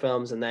short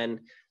films. And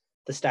then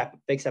the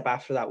big step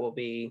after that will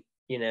be,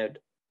 you know,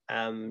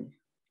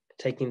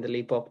 taking the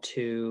leap up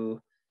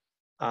to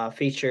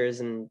features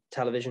and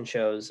television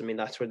shows. I mean,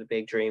 that's where the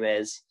big dream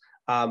is.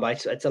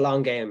 But it's a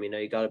long game, you know.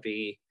 You gotta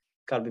be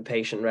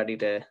patient, ready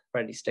to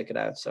stick it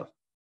out. So.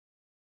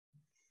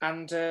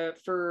 And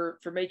for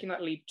making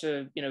that leap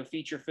to, you know,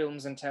 feature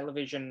films and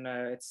television,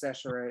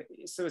 etc.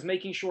 So is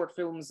making short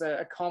films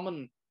a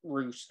common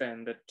route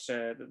then that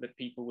that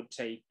people would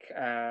take?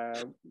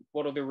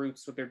 What other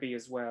routes would there be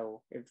as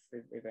well, if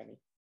any?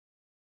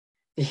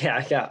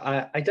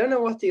 Yeah. I don't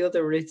know what the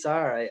other routes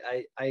are.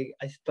 I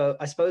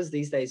suppose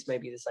these days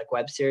maybe there's like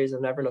web series.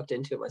 I've never looked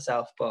into it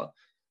myself, but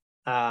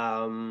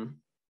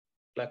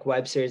like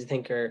web series I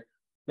think are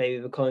maybe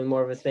becoming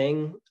more of a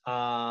thing.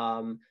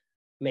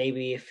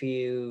 Maybe if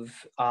you've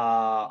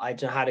I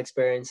don't know, had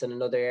experience in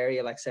another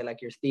area, like say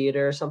like your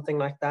theater or something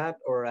like that,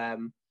 or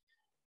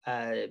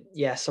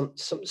yeah,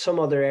 some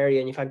other area,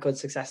 and you've had good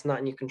success in that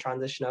and you can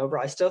transition over.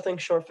 I still think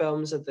short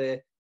films are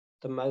the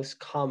most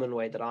common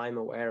way that I'm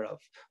aware of,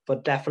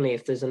 but definitely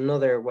if there's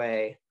another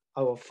way,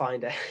 I will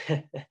find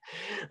it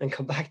and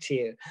come back to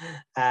you.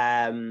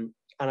 And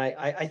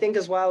I think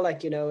as well,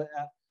 like,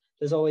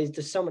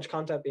 there's so much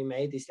content being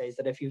made these days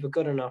that if you've a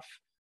good enough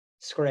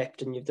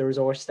script and you've the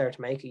resource there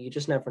to make it, you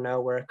just never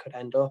know where it could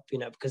end up,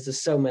 because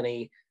there's so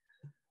many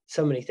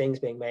things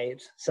being made.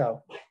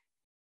 So,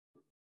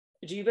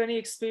 do you have any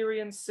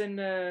experience in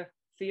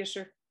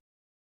theatre?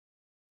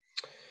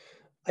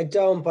 I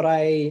don't, but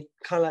I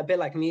kind of a bit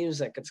like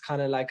music. It's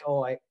kind of like,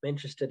 oh, I'm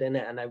interested in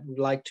it and I would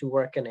like to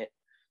work in it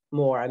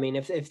more. I mean,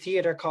 if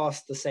theater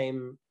cost the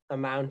same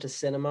amount as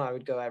cinema, I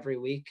would go every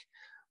week,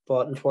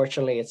 but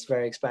unfortunately, it's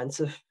very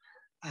expensive.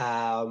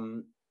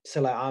 So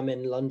like I'm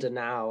in London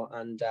now,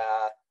 and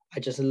I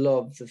just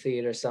love the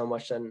theater so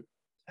much. And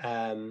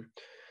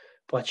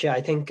but yeah,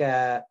 I think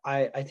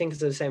I think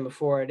as I was saying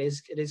before, it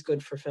is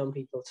good for film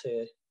people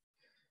to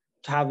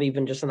have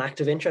even just an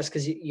active interest,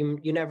 because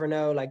you never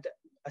know. Like,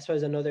 I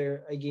suppose a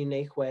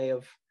unique way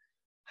of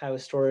how how a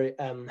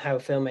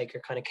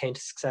filmmaker kind of came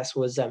to success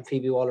was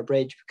Phoebe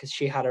Waller-Bridge, because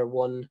she had her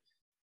one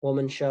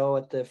woman show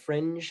at the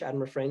Fringe,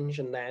 Edinburgh Fringe,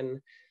 and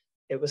then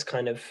it was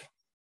kind of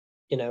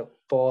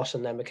bought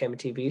and then became a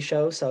TV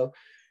show. So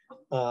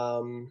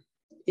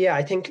yeah,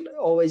 I think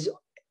always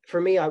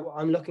for me,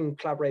 I'm looking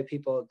to collaborate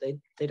people.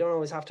 They don't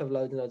always have to have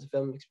loads and loads of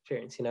film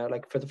experience.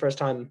 Like for the first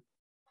time,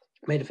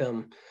 I made a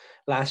film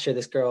last year.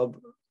 This girl,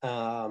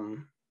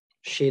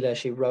 Sheila,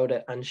 she wrote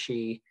it and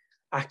she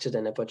acted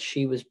in it, but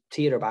she was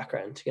theater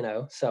background.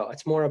 So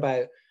it's more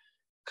about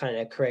kind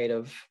of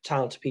creative,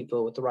 talented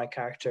people with the right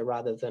character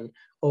rather than,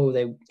 oh,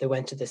 they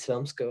went to this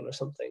film school or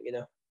something.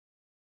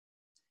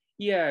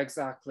 Yeah,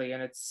 exactly.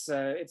 And it's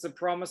a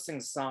promising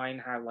sign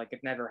how, like,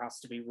 it never has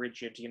to be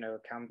rigid,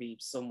 it can be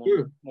someone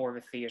with more of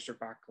a theatre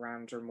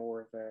background or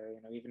more of a,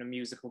 even a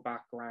musical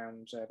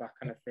background, that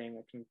kind of thing.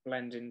 It can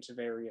blend into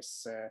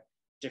various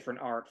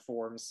different art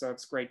forms. So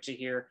it's great to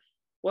hear.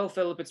 Well,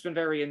 Philip, it's been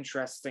very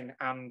interesting,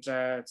 and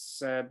it's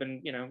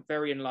been,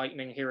 very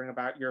enlightening hearing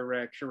about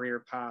your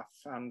career path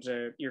and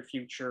your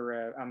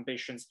future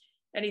ambitions.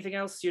 Anything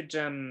else you'd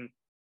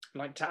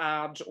like to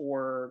add,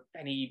 or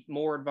any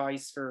more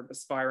advice for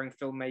aspiring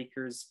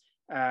filmmakers?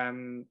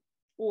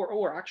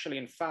 Or actually,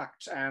 in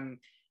fact,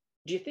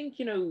 do you think,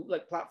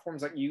 like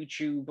platforms like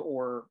YouTube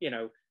or,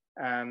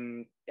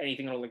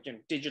 anything like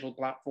digital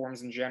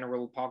platforms in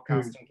general,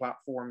 podcasting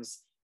platforms,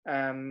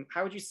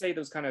 how would you say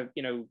those kind of,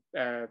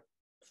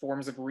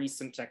 forms of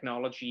recent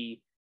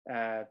technology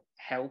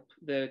help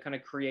the kind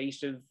of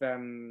creative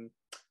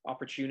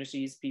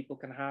opportunities people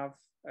can have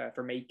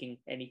for making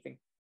anything?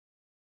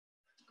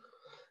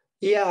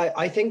 Yeah,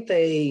 I think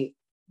they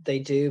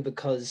do,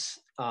 because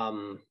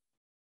the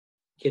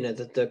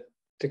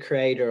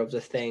creator of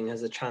the thing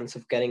has a chance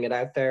of getting it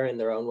out there in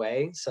their own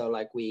way. So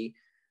like we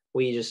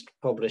just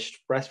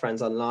published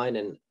Breastfriends online,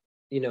 and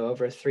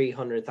over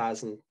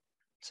 300,000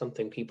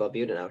 something people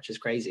viewed it now, which is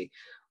crazy.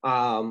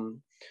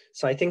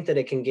 So I think that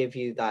it can give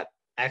you that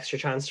extra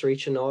chance to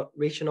reach an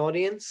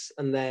audience,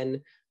 and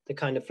then the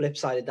kind of flip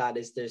side of that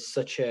is there's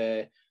such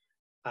an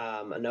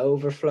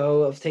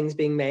overflow of things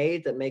being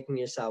made that making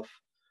yourself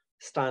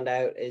stand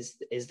out is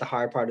the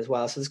hard part as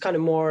well. So there's kind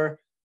of more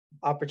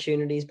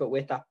opportunities, but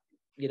with that,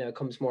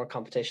 comes more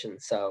competition.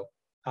 So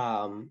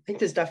I think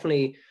there's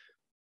definitely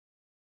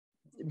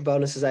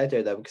bonuses out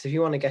there though, because if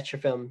you want to get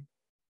your film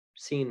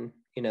seen,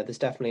 there's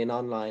definitely an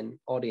online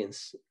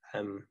audience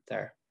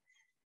there.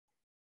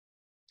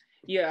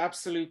 Yeah,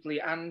 absolutely.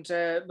 And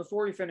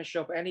before we finish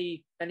up,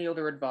 any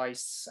other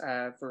advice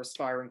for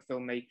aspiring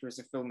filmmakers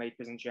or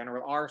filmmakers in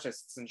general,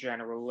 artists in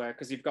general?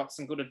 Because you've got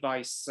some good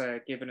advice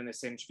given in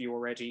this interview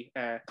already.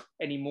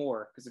 Any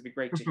more? Because it'd be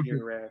great to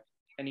hear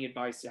any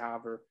advice you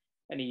have, or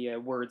any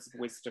words of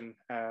wisdom.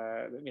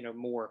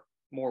 More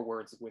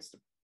words of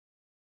wisdom.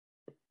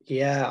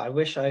 Yeah, I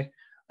wish I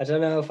don't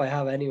know if I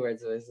have any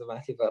words of wisdom,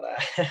 Matthew, but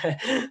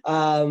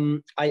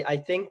I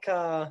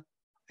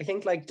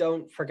think like,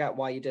 don't forget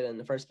why you did it in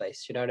the first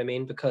place. You know what I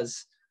mean?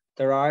 Because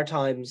there are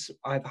times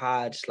I've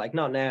had, like,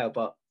 not now,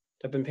 but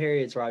there've been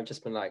periods where I've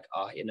just been like,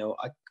 oh,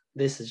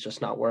 this is just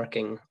not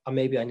working. Or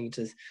maybe I need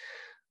to,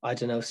 I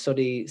don't know,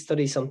 study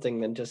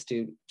something and just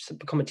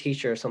become a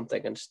teacher or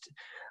something, and just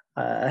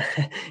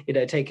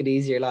take it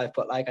easier life.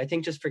 But like, I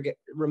think just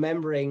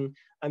remembering,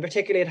 and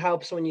particularly it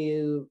helps when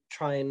you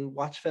try and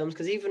watch films,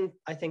 because even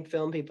I think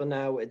film people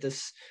now,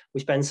 we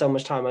spend so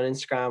much time on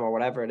Instagram or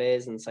whatever it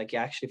is, and it's like you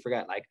actually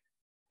forget, like,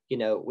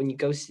 when you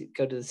go to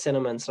the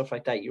cinema and stuff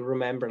like that, you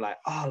remember like,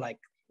 oh, like,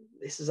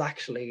 this is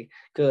actually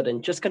good,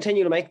 and just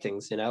continue to make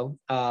things,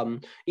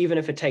 even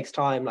if it takes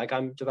time. Like,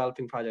 I'm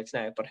developing projects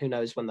now, but who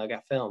knows when they'll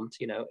get filmed.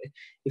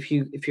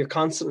 If you're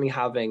constantly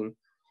having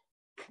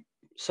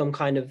some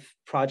kind of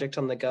project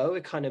on the go,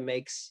 it kind of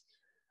makes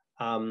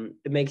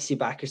you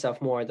back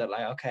yourself more, that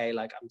like, okay,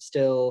 like, I'm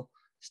still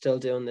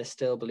doing this,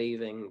 still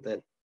believing that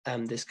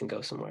this can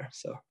go somewhere.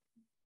 So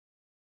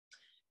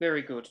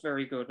very good,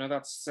 very good. Now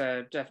that's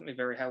definitely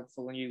very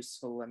helpful and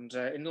useful and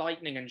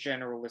enlightening in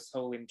general, this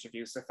whole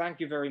interview. So thank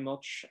you very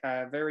much.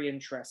 Very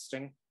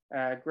interesting.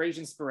 Great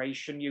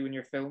inspiration, you and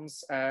your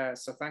films.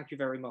 So thank you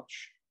very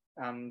much.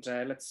 And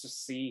let's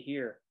just see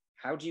here.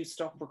 How do you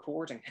stop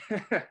recording?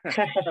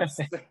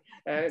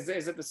 Is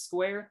it the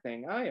square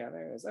thing? Oh yeah,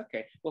 there it is.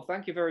 Okay. Well,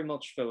 thank you very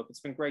much, Philip. It's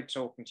been great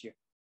talking to you.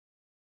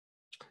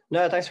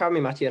 No, thanks for having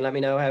me, Matthew, and let me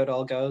know how it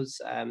all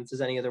goes. If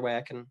there's any other way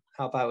I can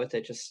help out with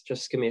it,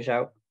 just give me a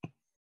shout.